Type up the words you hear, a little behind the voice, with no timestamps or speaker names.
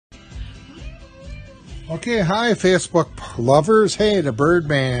Okay, hi Facebook lovers. Hey, the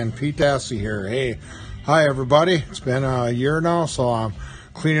Birdman, Pete Dassey here. Hey, hi everybody. It's been a year now, so I'm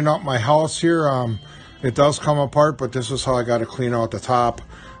cleaning up my house here. It does come apart, but this is how I got to clean out the top.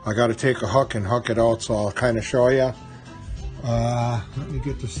 I got to take a hook and hook it out, so I'll kind of show you. Let me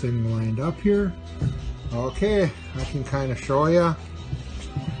get this thing lined up here. Okay, I can kind of show you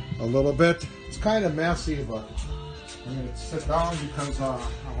a little bit. It's kind of messy, but I'm going to sit down because I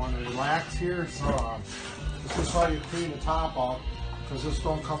want to relax here. So this is how you clean the top out, because this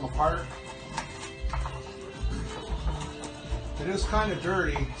don't come apart. It is kind of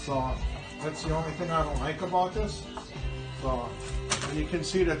dirty, so that's the only thing I don't like about this. So, and you can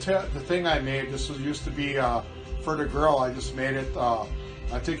see the thing I made. This used to be for the grill. I just made it. I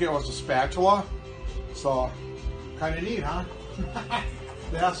think it was a spatula. So, kind of neat, huh?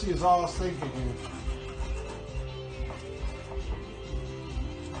 Dassey is all I was thinking.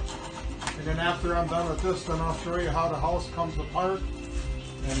 And then after I'm done with this, then I'll show you how the house comes apart,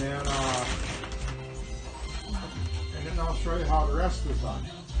 and then I'll show you how the rest is done.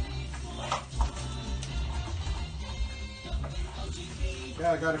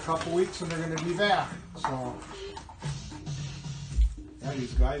 Yeah, I got a couple weeks and they're going to be back. So, yeah,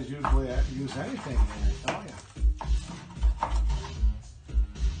 these guys usually use anything, I tell you.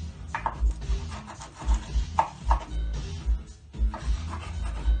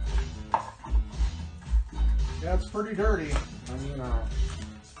 Yeah, it's pretty dirty. I mean,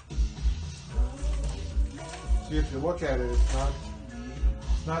 see, if you look at it,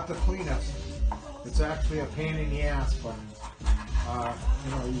 it's not the cleanest. It's actually a pain in the ass, but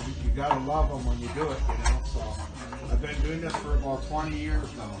you know, you gotta love them when you do it, you know. So I've been doing this for about 20 years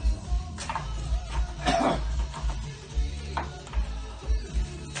now. So.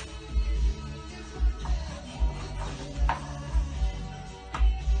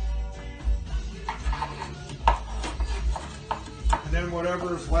 And then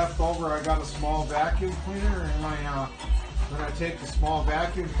whatever's left over, I got a small vacuum cleaner, and then I take the small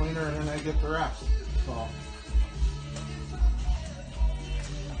vacuum cleaner and then I get the rest. So.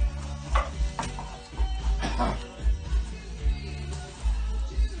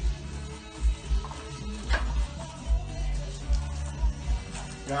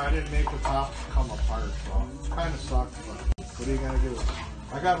 Yeah, I didn't make the top come apart, so it kind of sucks, but what are you going to do?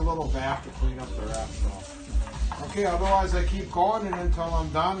 I got a little vac to clean up the rest, so. Okay, otherwise I keep going and until I'm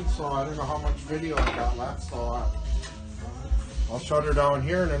done, so I don't know how much video I got left, so I'll shut her down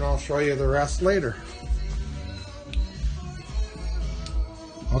here and then I'll show you the rest later.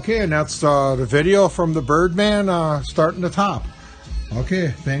 Okay, and that's the video from the Birdman starting the top. Okay,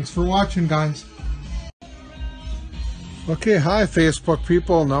 thanks for watching, guys. Okay, hi Facebook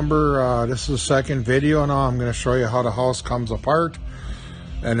people. This is the second video now. I'm going to show you how the house comes apart,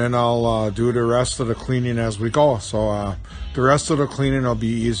 and then I'll do the rest of the cleaning as we go. So the rest of the cleaning will be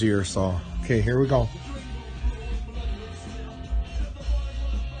easier. So okay, here we go.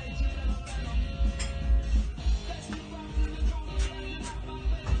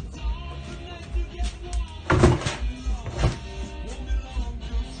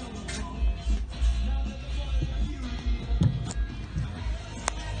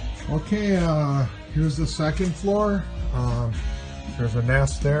 Okay, here's the second floor. There's a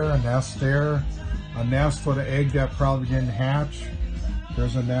nest there, a nest there, a nest with an egg that probably didn't hatch.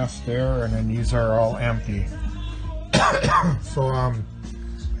 There's a nest there, and then these are all empty. So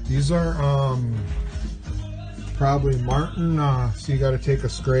these are probably marten. So you got to take a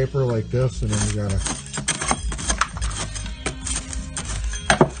scraper like this, and then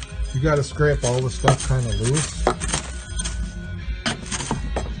you got to scrape all the stuff kind of loose.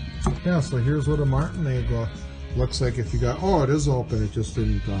 Yeah, so here's what a marten egg looks like if you got, oh, it is open, it just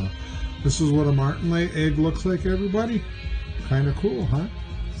didn't, this is what a marten egg looks like, everybody. Kind of cool, huh?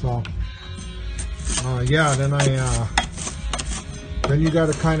 So, yeah, then then you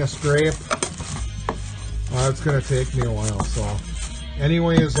got to kind of scrape. It's going to take me a while, so.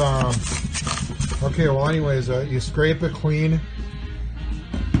 Anyways, okay, well, anyways, you scrape it clean.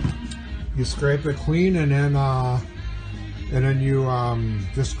 You scrape it clean, and then you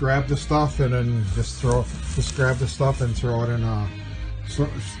just grab the stuff and then just grab the stuff and throw it in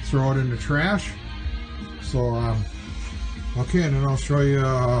the trash. So okay, and then I'll show you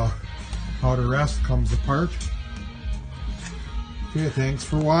how the rest comes apart. Okay, thanks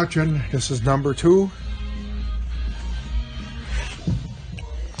for watching. This is number 2.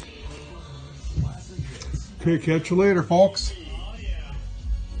 Okay, catch you later, folks.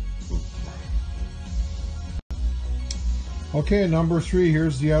 Okay, number 3.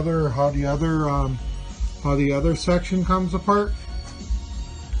 Here's the other how the other section comes apart.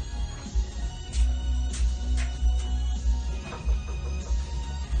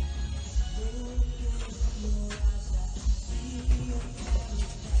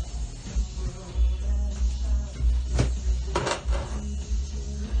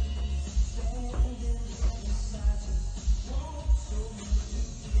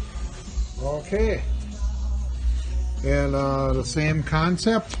 Okay. And the same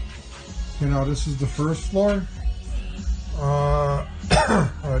concept. You know, this is the first floor.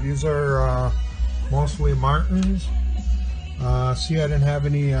 These are mostly martins. See, I didn't have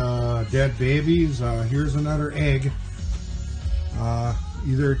any dead babies. Here's another egg.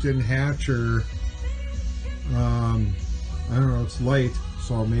 Either it didn't hatch or I don't know, it's light,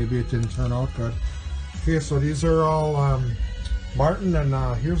 so maybe it didn't turn out good. Okay, so these are all martin, and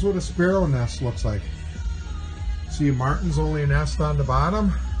here's what a sparrow nest looks like. See, martins only nest on the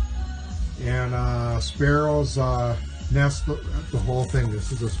bottom, and sparrows nest the whole thing.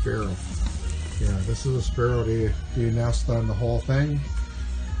 This is a sparrow. Yeah, this is a sparrow. They nest on the whole thing.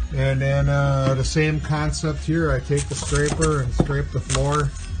 And then the same concept here. I take the scraper and scrape the floor.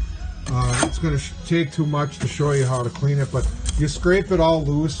 It's going to take too much to show you how to clean it, but you scrape it all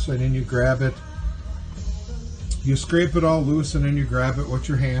loose and then you grab it. You scrape it all loose and then you grab it with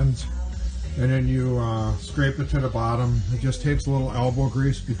your hands, and then you scrape it to the bottom. It just takes a little elbow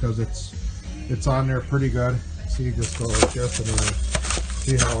grease because it's on there pretty good. See, you just go like this, and then you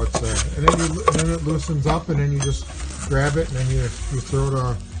see how it's and then it loosens up, and then you just grab it, and then you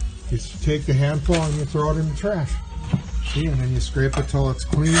throw it. You take the handful and you throw it in the trash. See, and then you scrape it till it's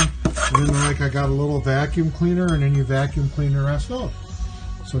clean. And then, like, I got a little vacuum cleaner, and then you vacuum clean the rest out.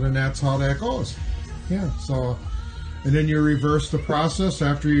 So then that's how that goes. Yeah. So, and then you reverse the process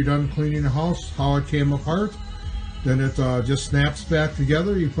after you're done cleaning the house, how it came apart. Then it just snaps back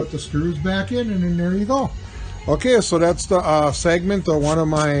together. You put the screws back in, and then there you go. Okay, so that's the segment of one of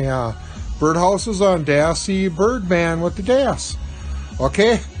my birdhouses on Dassey Birdman with the DAS.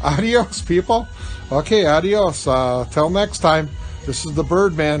 Okay, adios, people. Okay, adios. Till next time. This is the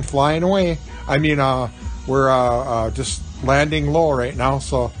Birdman flying away. I mean, we're just landing low right now.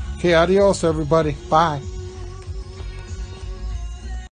 So, okay, adios, everybody. Bye.